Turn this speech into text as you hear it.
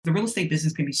The real estate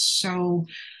business can be so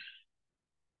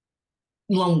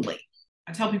lonely.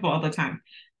 I tell people all the time,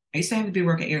 I used to have to be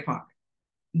work at 8 o'clock.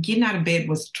 Getting out of bed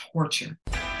was torture.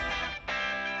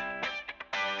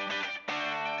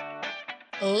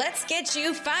 Let's get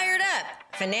you fired up.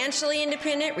 Financially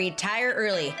independent, retire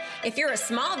early. If you're a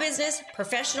small business,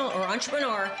 professional, or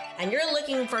entrepreneur, and you're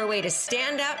looking for a way to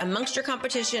stand out amongst your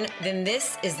competition, then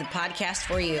this is the podcast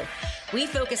for you. We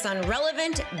focus on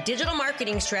relevant digital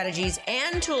marketing strategies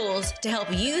and tools to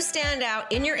help you stand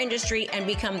out in your industry and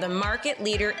become the market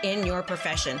leader in your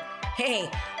profession.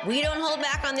 Hey, we don't hold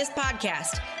back on this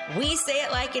podcast. We say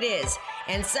it like it is.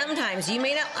 And sometimes you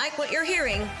may not like what you're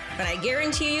hearing, but I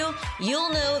guarantee you, you'll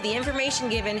know the information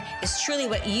given is truly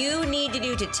what you need to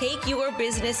do to take your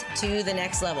business to the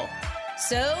next level.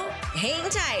 So hang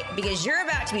tight because you're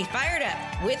about to be fired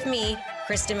up with me,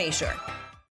 Krista Mashore.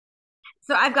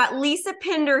 So I've got Lisa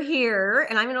Pinder here,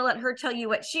 and I'm going to let her tell you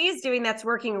what she's doing that's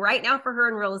working right now for her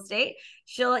in real estate.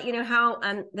 She'll let you know how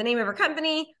the name of her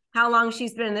company, how long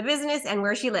she's been in the business, and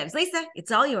where she lives. Lisa,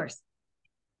 it's all yours.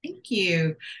 Thank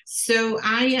you. So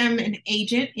I am an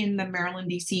agent in the Maryland,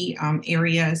 D.C.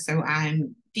 Area. So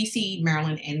I'm D.C.,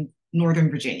 Maryland, and Northern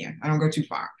Virginia. I don't go too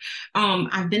far.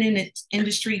 I've been in the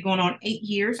industry going on 8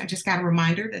 years. I just got a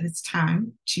reminder that it's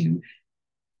time to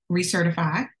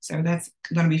recertify. So that's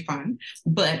going to be fun.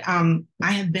 But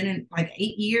I have been in like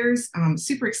 8 years.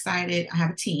 Super excited. I have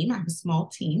a team. I have a small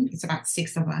team. It's about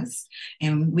 6 of us.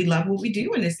 And we love what we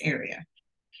do in this area.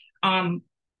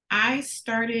 I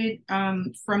started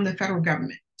from the federal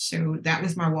government. So that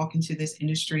was my walk into this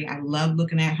industry. I love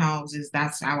looking at houses.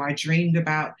 That's how I dreamed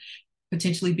about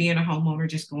potentially being a homeowner,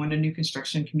 just going to new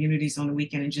construction communities on the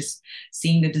weekend and just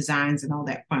seeing the designs and all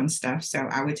that fun stuff. So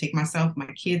I would take myself, my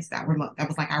kids, that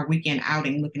was like our weekend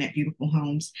outing, looking at beautiful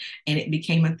homes. And it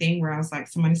became a thing where I was like,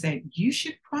 somebody said, you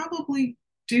should probably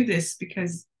do this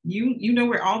because you know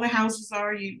where all the houses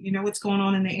are, you know what's going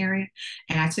on in the area.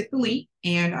 And I took the leap,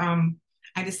 and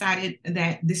I decided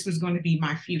that this was going to be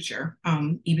my future,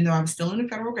 even though I was still in the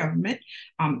federal government,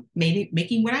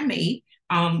 making what I made.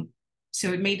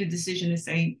 So it made a decision to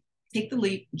say, take the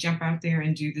leap, jump out there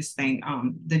and do this thing.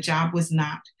 The job was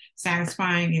not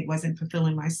satisfying. It wasn't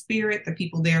fulfilling my spirit. The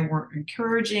people there weren't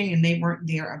encouraging, and they weren't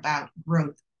there about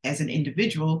growth as an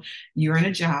individual. You're in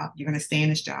a job, you're going to stay in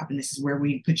this job, and this is where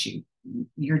we put you.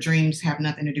 Your dreams have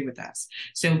nothing to do with us.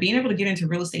 So being able to get into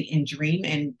real estate and dream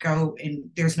and go, and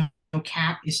there's no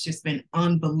cap, it's just been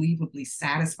unbelievably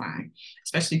satisfying,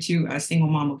 especially to a single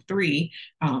mom of 3.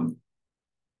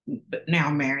 But now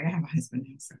I'm married. I have a husband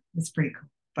now, so it's pretty cool.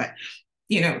 But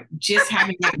just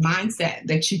having that mindset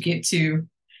that you get to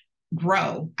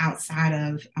grow outside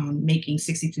of making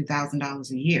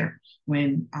 $62,000 a year,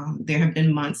 when there have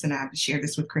been months, and I've shared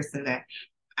this with Krista, that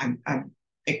I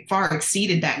far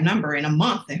exceeded that number in a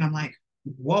month, and I'm like,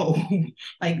 whoa,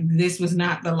 like this was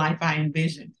not the life I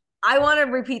envisioned. I want to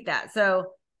repeat that. So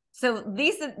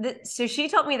Lisa, so she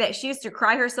told me that she used to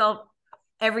cry herself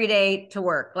every day to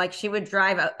work. Like she would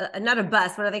drive not a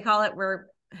bus. What do they call it?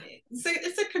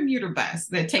 It's a commuter bus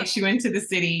that takes you into the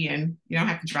city, and you don't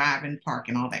have to drive and park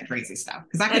and all that crazy stuff.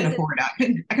 Because I couldn't afford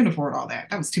it. I couldn't afford all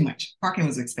that. That was too much. Parking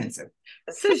was expensive.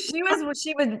 So she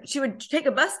would take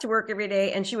a bus to work every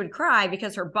day, and she would cry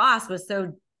because her boss was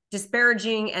so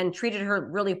disparaging and treated her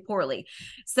really poorly.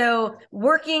 So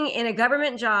working in a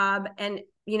government job and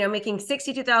making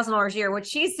 $62,000 a year, which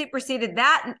she superseded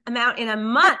that amount in a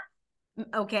month.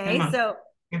 Okay. So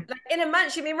in a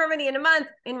month, she made more money in a month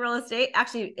in real estate,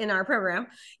 actually in our program,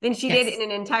 than she did in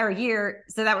an entire year.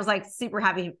 So that was like super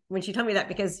happy when she told me that,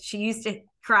 because she used to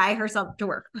cry herself to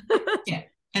work. Yeah.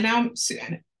 And now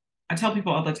I tell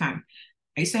people all the time,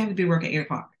 I used to have to be work at 8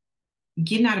 o'clock.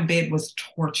 Getting out of bed was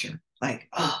torture. Like,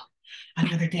 oh,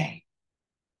 another day.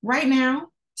 Right now,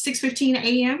 6:15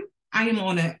 a.m., I am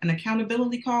on an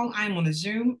accountability call. I am on a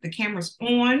Zoom. The camera's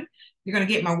on. You're going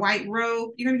to get my white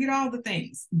robe. You're going to get all the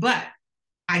things. But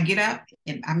I get up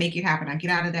and I make it happen. I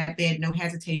get out of that bed, no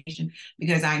hesitation,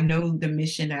 because I know the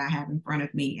mission that I have in front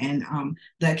of me. And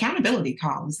the accountability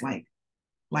call is like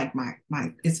my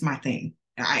it's my thing.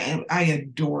 I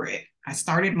adore it. I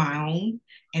started my own,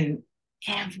 and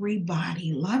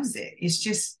everybody loves it. It's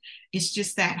just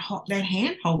that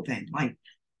hand holding. Like,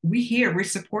 we're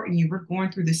supporting you. We're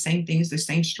going through the same things, the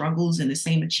same struggles, and the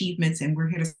same achievements, and we're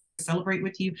here to celebrate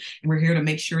with you, and we're here to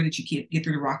make sure that you get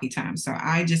through the rocky times. So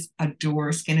I just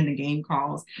adore skin in the game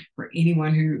calls for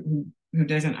anyone who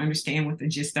doesn't understand what the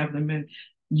gist of them, and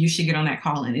you should get on that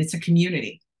call. And it's a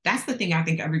community. That's the thing I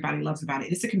think everybody loves about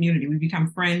it. It's a community. We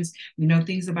become friends. We know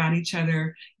things about each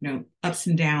other, ups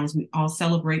and downs. We all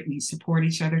celebrate. We support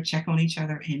each other, check on each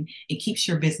other, and it keeps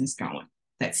your business going.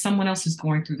 that someone else is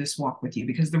going through this walk with you,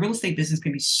 because the real estate business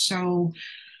can be so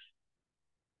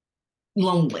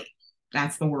lonely.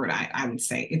 That's the word I would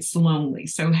say. It's lonely.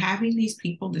 So having these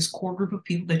people, this core group of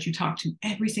people that you talk to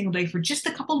every single day for just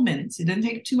a couple of minutes, it doesn't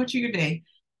take too much of your day.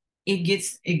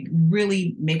 It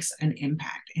really makes an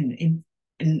impact. And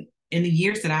in the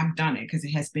years that I've done it, because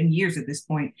it has been years at this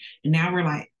point, and now we're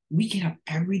like, we get up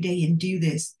every day and do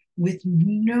this with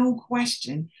no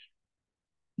question.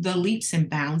 The leaps and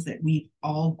bounds that we've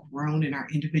all grown in our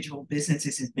individual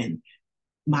businesses has been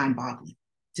mind-boggling,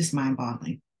 just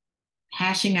mind-boggling.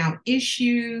 Hashing out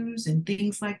issues and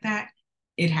things like that,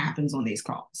 it happens on these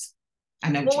calls.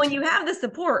 I know. Well, when you have the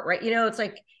support, right? It's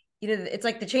like, it's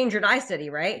like the change or die study,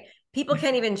 right? People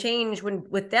can't even change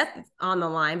with death on the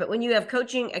line, but when you have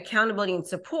coaching, accountability, and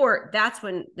support, that's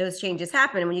when those changes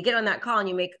happen. And when you get on that call and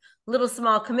you make little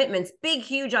small commitments, big,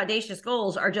 huge, audacious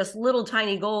goals are just little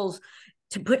tiny goals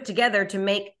to put together to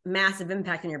make massive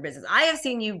impact in your business. I have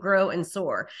seen you grow and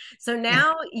soar. So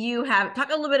now you have, talk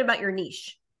a little bit about your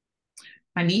niche.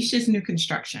 My niche is new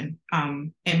construction,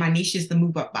 and my niche is the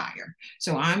move-up buyer.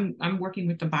 So I'm working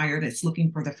with the buyer that's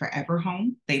looking for the forever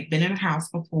home. They've been in a house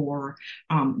before.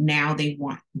 Now they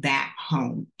want that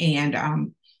home.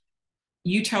 And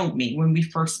you told me when we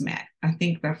first met, I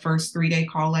think the first 3-day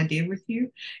call I did with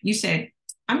you, you said,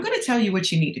 I'm going to tell you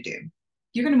what you need to do.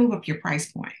 You're going to move up your price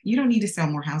point. You don't need to sell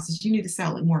more houses. You need to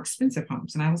sell more expensive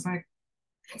homes. And I was like,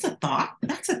 that's a thought.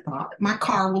 That's a thought. My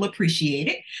car will appreciate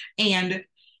it. And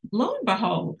lo and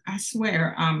behold, I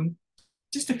swear,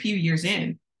 just a few years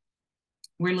in,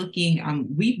 we're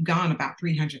looking, we've gone about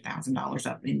 $300,000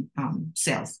 up in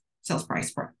sales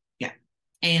price. Yeah.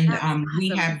 And awesome.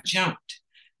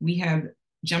 we have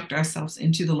jumped ourselves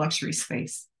into the luxury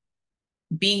space,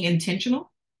 being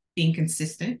intentional, being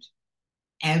consistent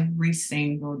every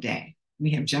single day.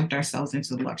 We have jumped ourselves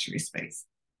into the luxury space.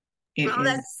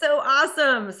 That's so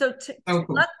awesome. So cool.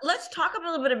 let's talk a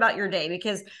little bit about your day,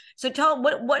 because tell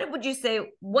what would you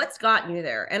say, what's gotten you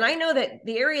there? And I know that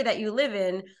the area that you live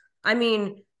in, I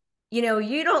mean, you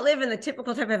don't live in the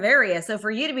typical type of area. So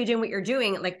for you to be doing what you're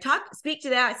doing, like speak to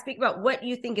that, speak about what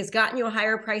you think has gotten you a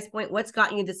higher price point. What's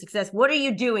gotten you the success? What are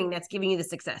you doing that's giving you the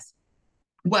success?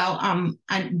 Well,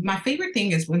 my favorite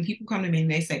thing is when people come to me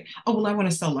and they say, oh, well, I want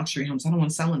to sell luxury homes. I don't want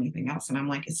to sell anything else. And I'm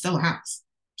like, it's still a house.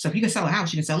 So if you can sell a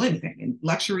house, you can sell anything. And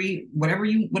luxury, whatever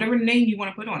name you want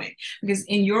to put on it. Because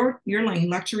in your lane,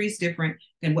 luxury is different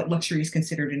than what luxury is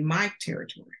considered in my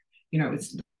territory.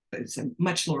 It's a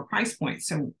much lower price point.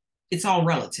 So it's all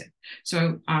relative.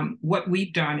 So what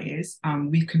we've done is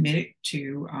we've committed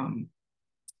to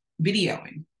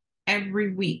videoing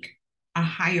every week a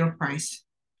higher priced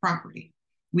property.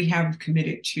 We have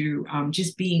committed to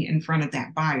just being in front of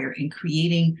that buyer and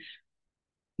creating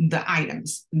the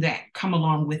items that come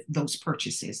along with those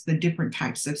purchases, the different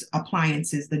types of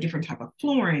appliances, the different type of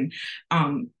flooring,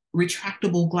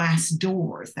 retractable glass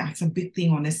doors. That's a big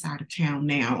thing on this side of town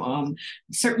now.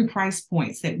 Certain price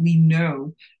points that we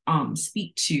know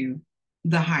speak to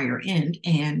the higher end.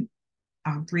 And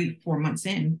 3-4 months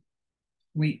in,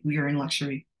 we are in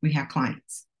luxury. We have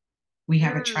clients. We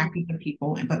have attracted the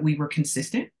people, but we were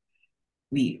consistent.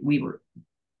 We were.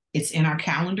 It's in our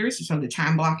calendars, so the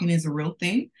time blocking is a real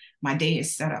thing. My day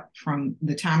is set up from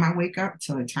the time I wake up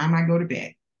till the time I go to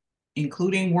bed,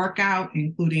 including workout,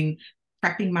 including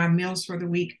prepping my meals for the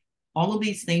week. All of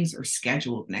these things are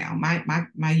scheduled now.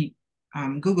 My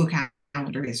Google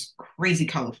Calendar is crazy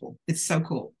colorful. It's so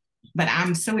cool. But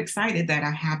I'm so excited that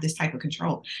I have this type of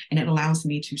control, and it allows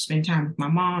me to spend time with my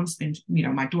mom.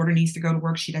 My daughter needs to go to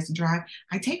work. She doesn't drive.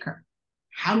 I take her.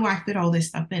 How do I fit all this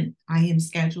stuff in? I am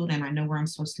scheduled and I know where I'm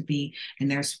supposed to be.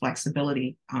 And there's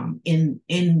flexibility in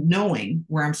knowing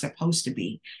where I'm supposed to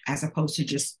be, as opposed to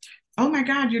just, oh my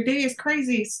God, your day is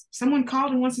crazy. Someone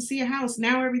called and wants to see a house.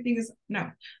 Now everything is,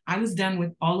 no, I was done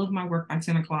with all of my work by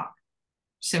 10 o'clock.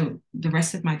 So the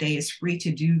rest of my day is free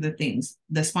to do the things,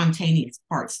 the spontaneous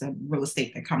parts of real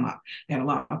estate that come up, that a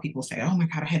lot of people say, oh my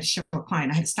God, I had to show a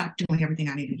client. I had to stop doing everything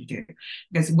I needed to do.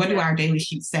 Because what do our daily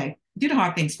sheets say? Do the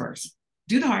hard things first.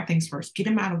 Do the hard things first. Get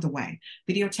them out of the way.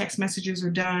 Video text messages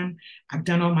are done. I've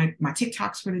done all my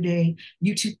TikToks for the day.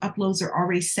 YouTube uploads are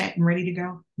already set and ready to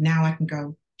go. Now I can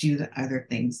go do the other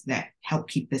things that help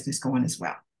keep business going as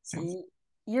well. So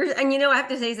I have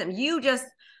to say something. You just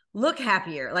look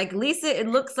happier. Like Lisa, it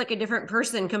looks like a different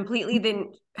person completely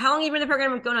than, how long have you been in the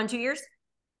program? Going on 2 years?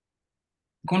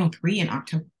 Going on 3 in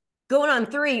October. Going on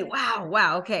 3.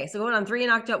 Wow. Okay. So going on 3 in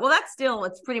October. Well,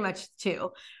 it's pretty much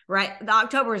 2, right? The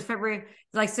October is February,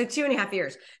 like 2.5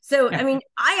 years. So, yeah. I mean,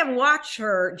 I have watched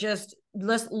her just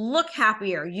just look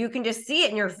happier. You can just see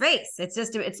it in your face.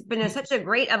 It's been such a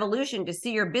great evolution to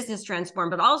see your business transform,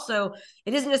 but also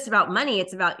it isn't just about money.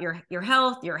 It's about your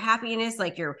health, your happiness.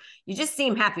 Like you just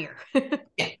seem happier.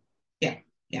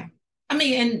 Yeah. I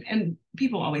mean, and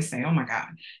people always say, oh my God,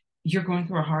 you're going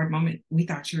through a hard moment. We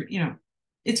thought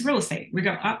it's real estate. We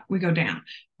go up, we go down.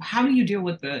 How do you deal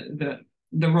with the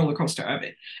roller coaster of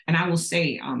it? And I will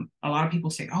say, a lot of people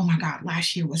say, oh my God,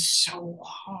 last year was so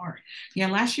hard. Yeah,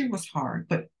 last year was hard,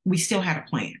 but we still had a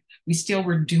plan. We still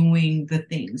were doing the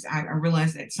things. I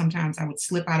realized that sometimes I would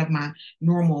slip out of my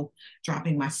normal,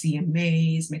 dropping my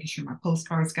CMAs, making sure my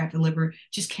postcards got delivered,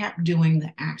 just kept doing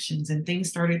the actions, and things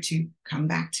started to come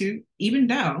back to, even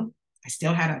though I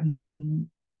still had a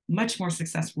much more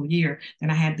successful year than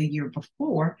I had the year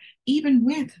before, even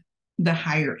with the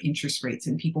higher interest rates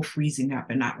and people freezing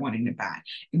up and not wanting to buy.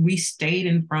 We stayed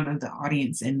in front of the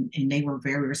audience, and they were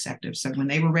very receptive. So when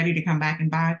they were ready to come back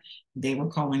and buy, they were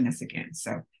calling us again.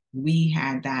 So we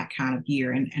had that kind of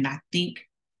year. And I think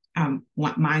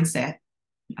what mindset,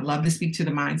 I love to speak to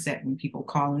the mindset when people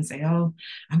call and say, oh,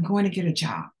 I'm going to get a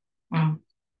job. Well,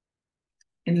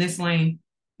 in this lane,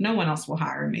 no one else will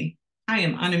hire me. I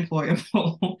am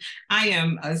unemployable. I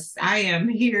am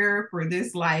here for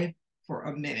this life for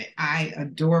a minute. I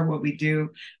adore what we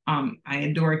do. I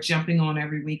adore jumping on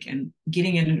every week and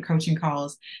getting into coaching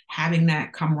calls, having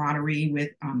that camaraderie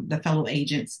with the fellow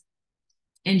agents,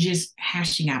 and just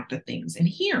hashing out the things and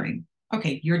hearing,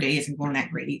 okay, your day isn't going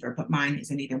that great either, but mine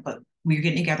isn't either. But we're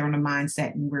getting together on a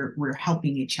mindset, and we're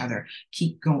helping each other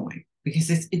keep going,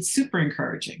 because it's super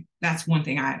encouraging. That's one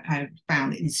thing I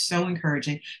found. It is so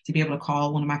encouraging to be able to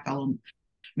call one of my fellow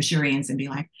Missourians and be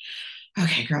like,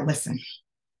 okay, girl, listen,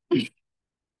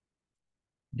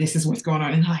 this is what's going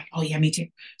on. And they're like, oh yeah, me too.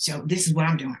 So this is what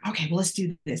I'm doing. Okay, well, let's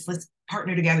do this. Let's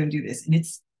partner together and do this. And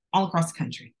it's all across the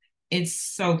country. It's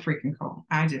so freaking cool.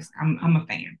 I'm a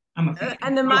fan. I'm a fan.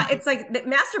 And it's like the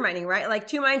masterminding, right? Like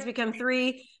two minds become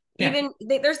three. Yeah. Even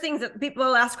there's things that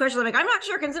people ask questions like, I'm not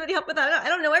sure. Can somebody help with that? I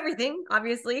don't know everything,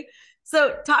 obviously.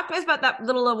 So talk to us about that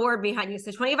little award behind you.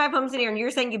 So 25 homes in a year, and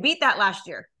you're saying you beat that last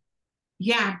year.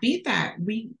 Yeah, I beat that.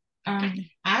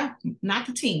 I not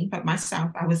the team, but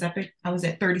myself. I was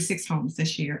at 36 homes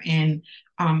this year, and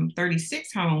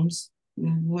 36 homes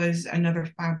was another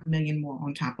 5 million more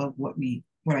on top of what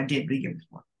I did the year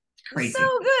before. Crazy.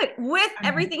 So good with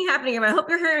everything happening. I hope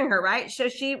you're hearing her, right? So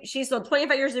she sold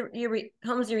 25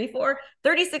 homes the year before,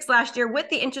 36 last year, with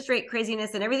the interest rate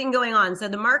craziness and everything going on. So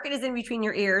the market is in between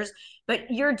your ears,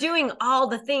 but you're doing all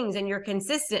the things, and you're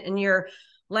consistent, and you're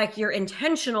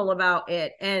intentional about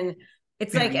it. And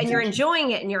it's and you're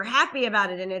enjoying it, and you're happy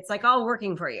about it. And it's like all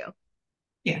working for you.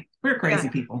 Yeah. We're crazy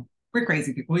people. We're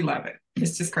crazy people. We love it.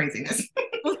 It's just craziness.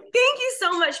 Well, thank you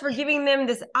so much for giving them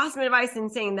this awesome advice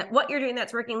and saying that what you're doing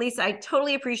that's working. Lisa, I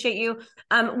totally appreciate you.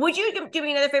 Would you do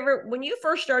me another favor? When you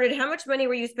first started, how much money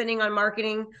were you spending on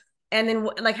marketing? And then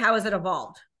how has it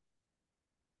evolved?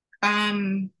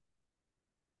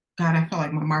 God, I felt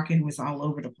like my marketing was all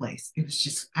over the place. It was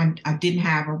just, I didn't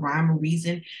have a rhyme or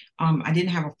reason. I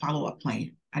didn't have a follow-up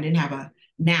plan. I didn't have a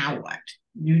now what.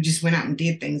 You just went out and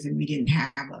did things, and we didn't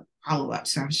have a follow-up.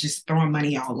 So I was just throwing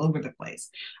money all over the place.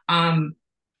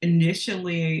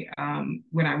 Initially,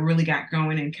 when I really got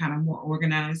going and kind of more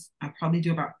organized, I probably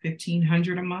do about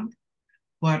 $1,500 a month.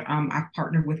 But I've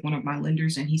partnered with one of my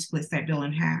lenders, and he splits that bill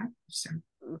in half.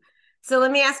 So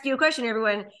let me ask you a question,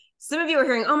 everyone. Some of you are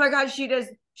hearing, oh my God,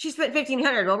 she spent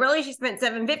 $1,500. Well, really, she spent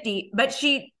 $750, but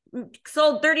she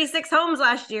sold 36 homes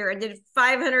last year and did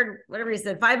 500, whatever he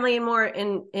said, 5 million more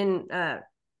in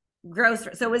gross.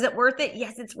 So is it worth it?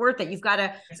 Yes, it's worth it. You've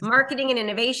got marketing and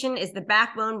innovation is the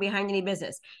backbone behind any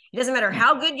business. It doesn't matter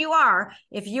how good you are.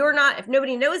 If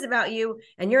nobody knows about you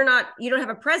and you don't have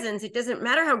a presence, it doesn't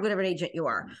matter how good of an agent you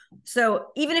are. So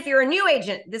even if you're a new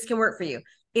agent, this can work for you.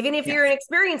 Even if you're an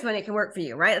experienced one, it can work for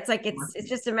you, right? It's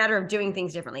just a matter of doing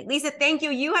things differently. Lisa, thank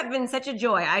you. You have been such a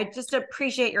joy. I just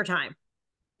appreciate your time.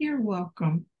 You're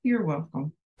welcome. You're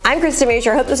welcome. I'm Krista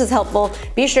Major. I hope this is helpful.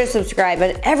 Be sure to subscribe.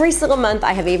 And every single month,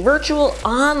 I have a virtual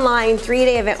online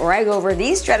 3-day event where I go over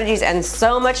these strategies and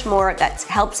so much more that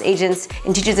helps agents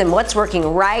and teaches them what's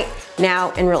working right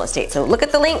now in real estate. So look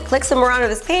at the link, click somewhere onto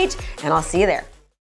this page, and I'll see you there.